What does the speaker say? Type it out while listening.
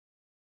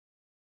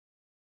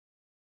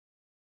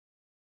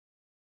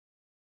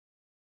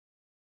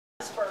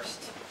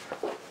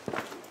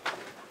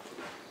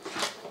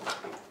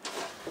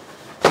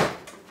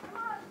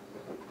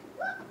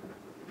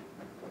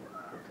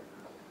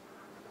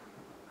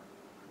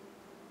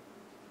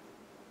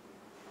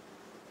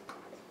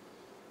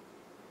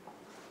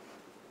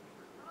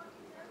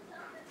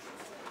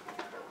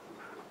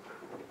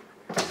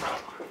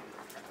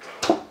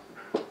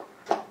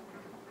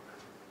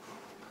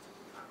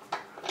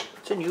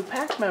It's a new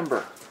pack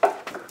member. Are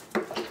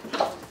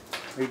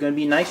you going to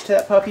be nice to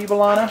that puppy,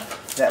 Balana?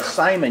 That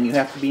Simon, you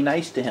have to be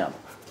nice to him.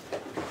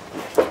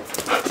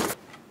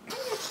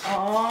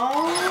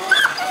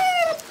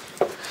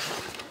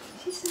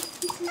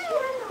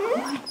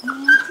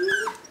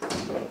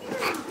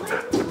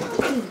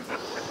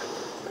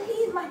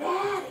 He's my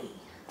daddy.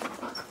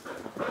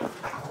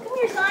 Come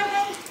here,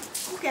 Simon.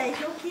 Okay,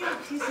 so cute.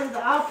 She says,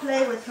 I'll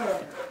play with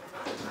her.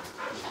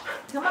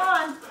 Come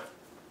on.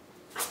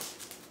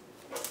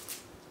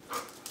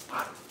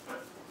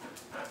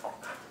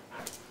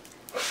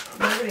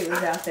 Nobody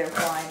was out there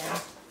flying.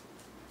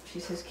 She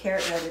says,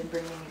 Carrot Guy didn't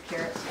bring me any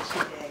carrots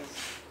for 2 days.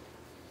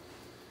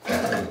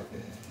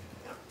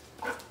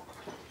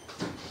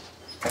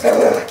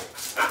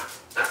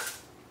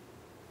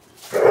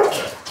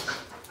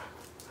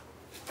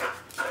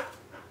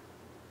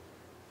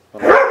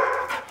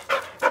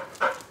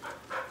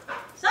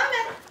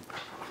 Simon!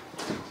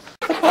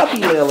 The puppy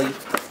Lily.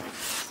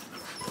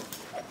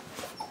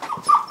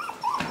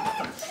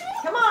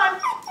 Come on!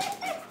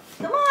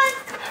 Come on!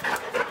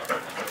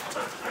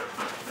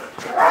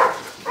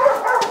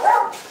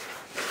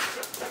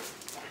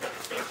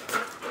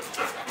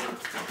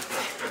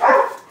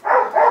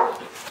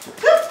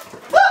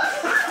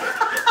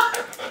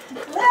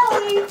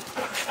 Lily!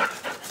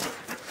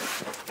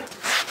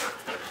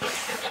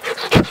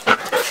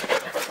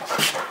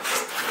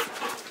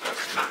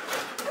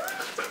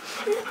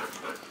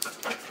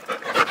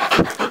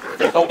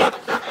 Oh,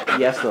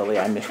 yes, Lily,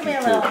 I missed Come you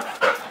here, too. Lily.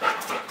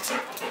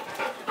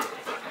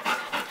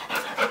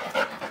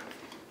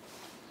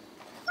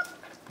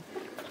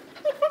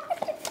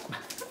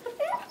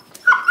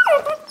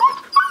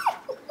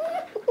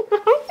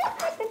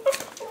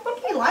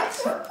 He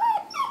likes her.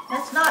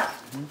 That's not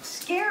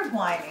scared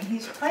whining.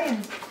 He's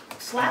playing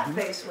slap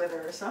face with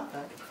her or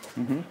something.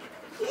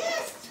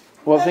 Yes.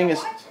 Well, the thing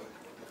is,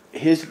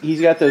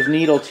 he's got those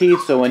needle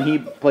teeth, so when he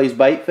plays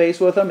bite face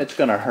with them, it's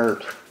going to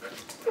hurt.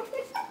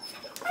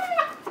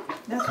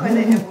 That's why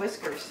they have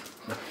whiskers.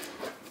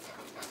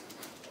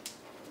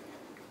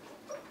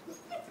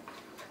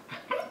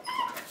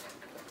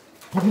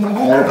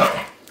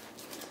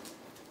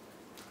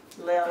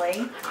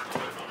 Lily,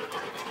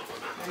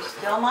 you're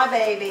still my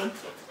baby.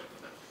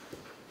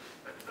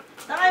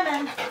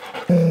 Simon.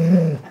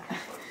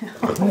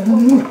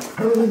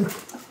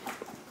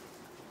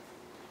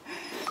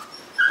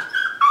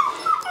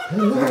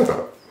 He's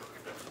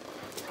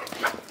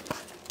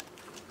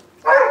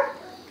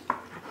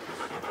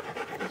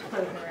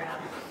poking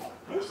around.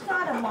 It's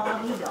not a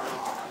mommy dog.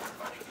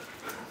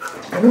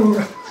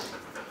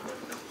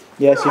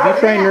 Yes, if you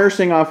try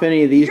nursing off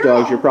any of these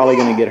dogs, you're probably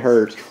going to get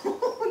hurt.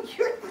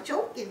 You're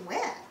joking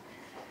wet.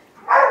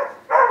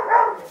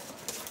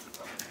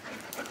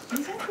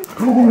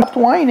 Stop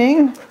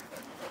whining.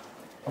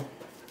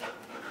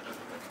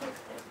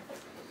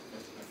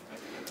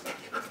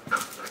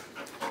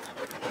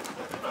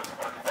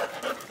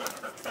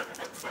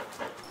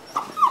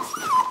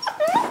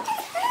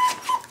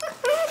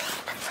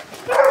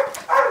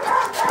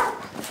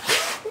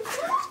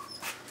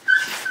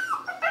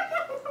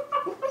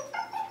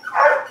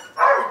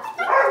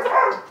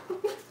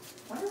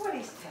 Wonder what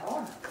he's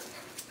telling us.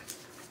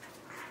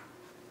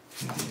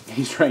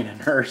 He's trying to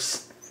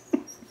nurse.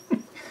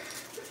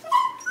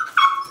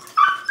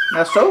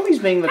 Now, Sophie's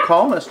being the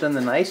calmest and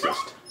the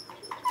nicest.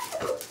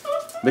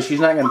 But she's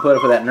not going to put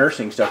up with that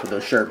nursing stuff with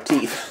those sharp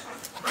teeth.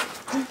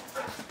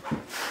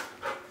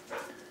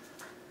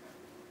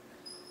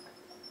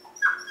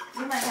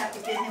 You might have to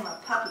get him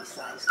a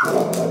puppy-sized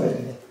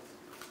Kong.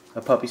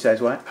 A puppy-size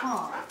what?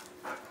 Kong.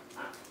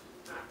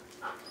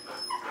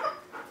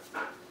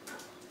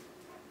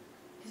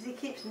 Because he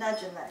keeps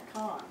nudging that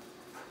Kong.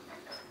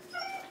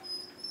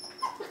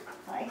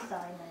 Hi,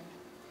 Simon.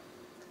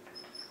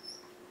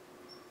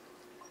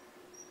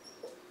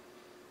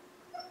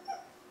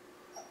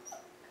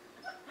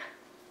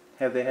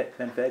 Have they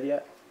been fed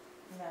yet?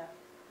 No.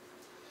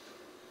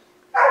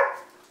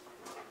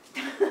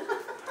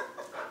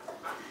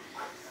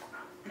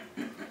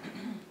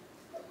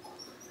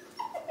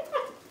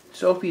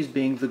 Sophie's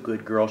being the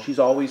good girl. She's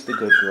always the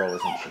good girl,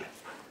 isn't she?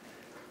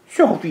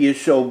 Sophie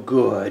is so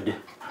good.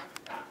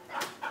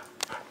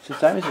 So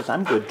Simon says,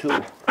 I'm good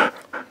too.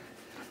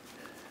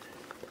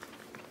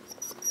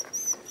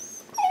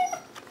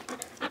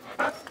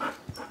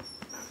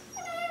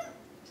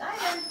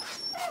 Simon.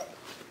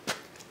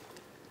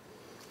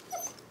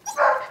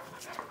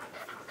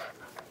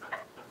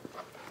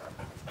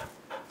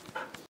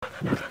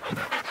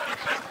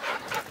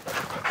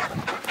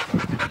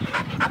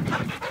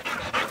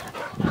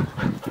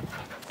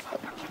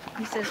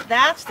 He says,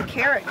 that's the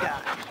Carrot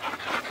Guy.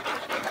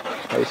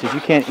 He says, you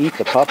can't eat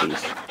the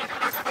puppies.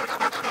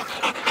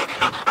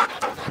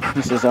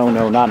 He says, oh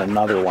no, not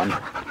another one.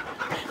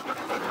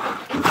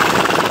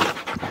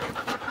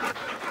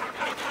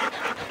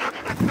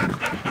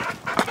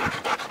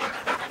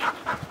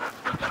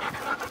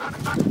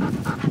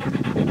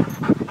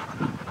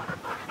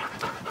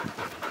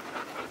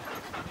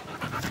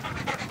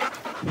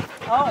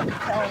 Oh,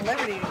 telling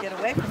Liberty to get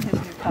away from his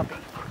new puppy.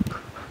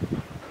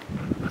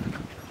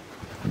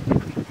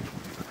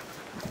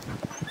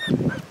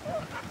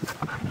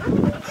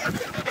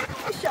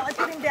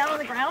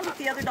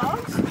 the other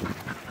dogs?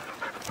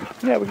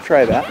 Yeah, we can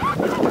try that.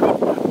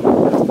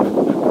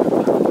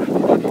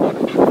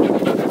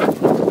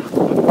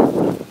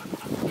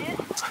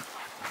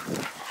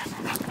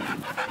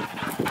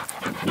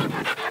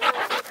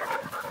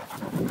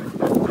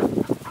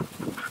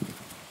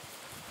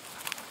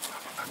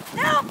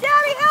 Help,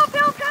 Daddy, help,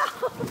 help,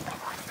 help!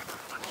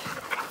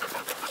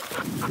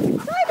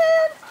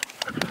 Simon!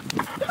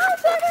 Come on,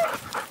 Simon!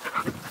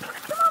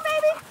 Come on,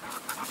 baby!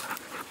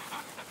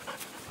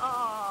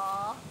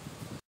 Aww.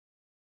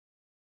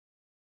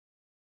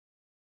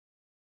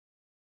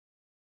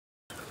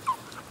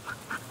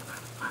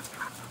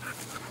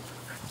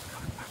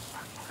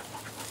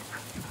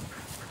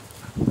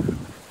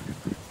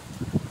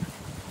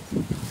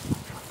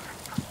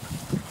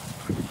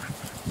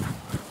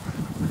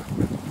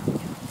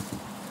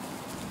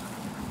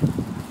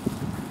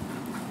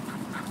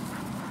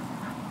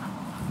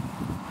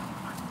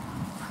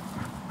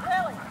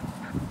 Really?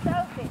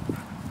 Sophie.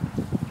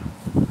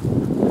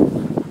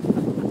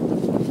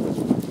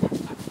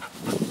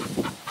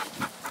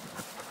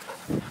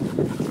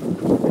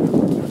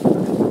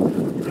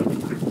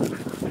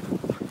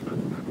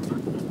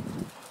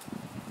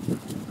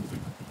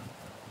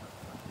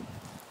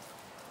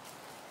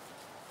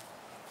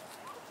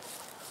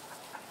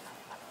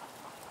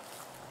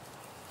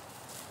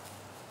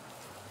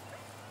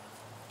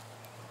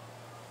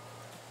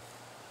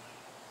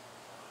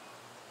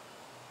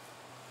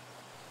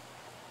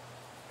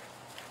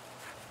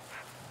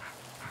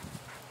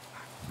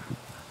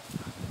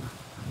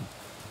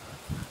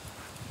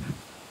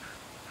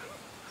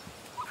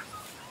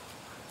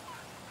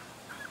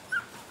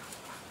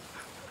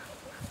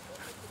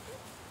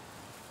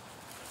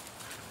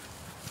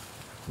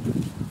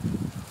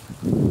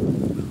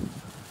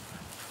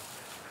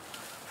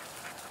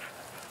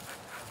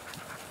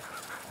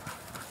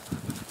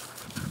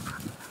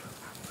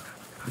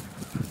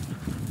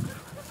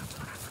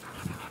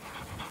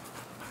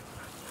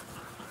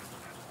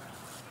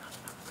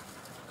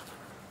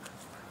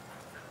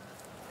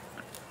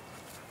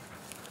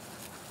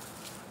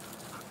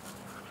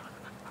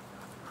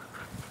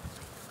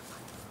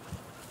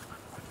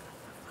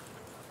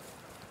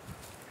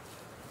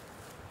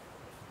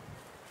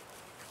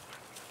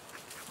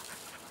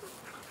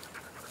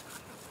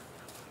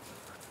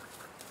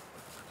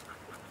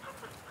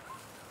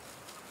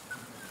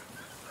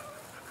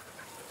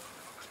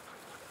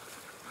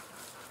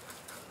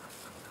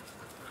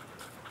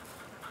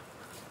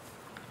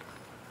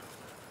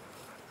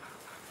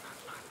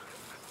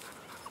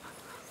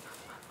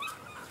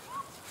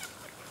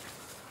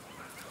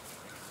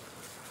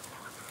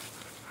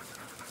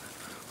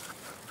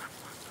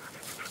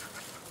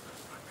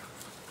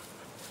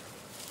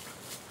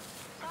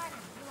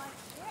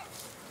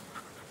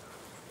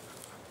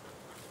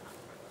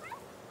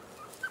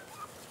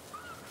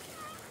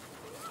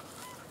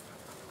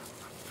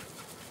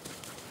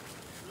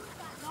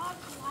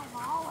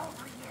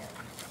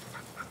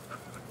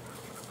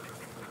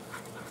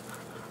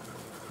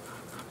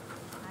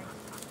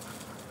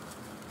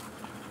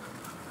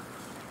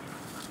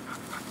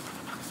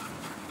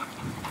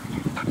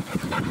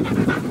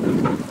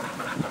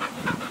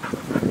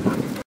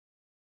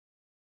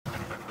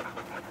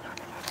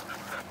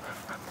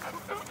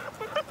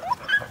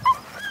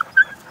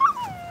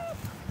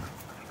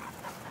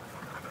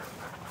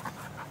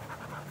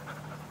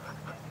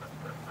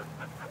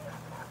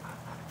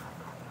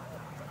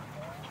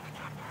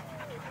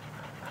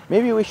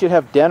 Maybe we should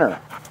have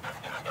dinner.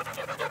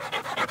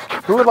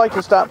 Who would like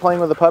to stop playing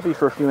with the puppy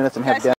for a few minutes and have dinner?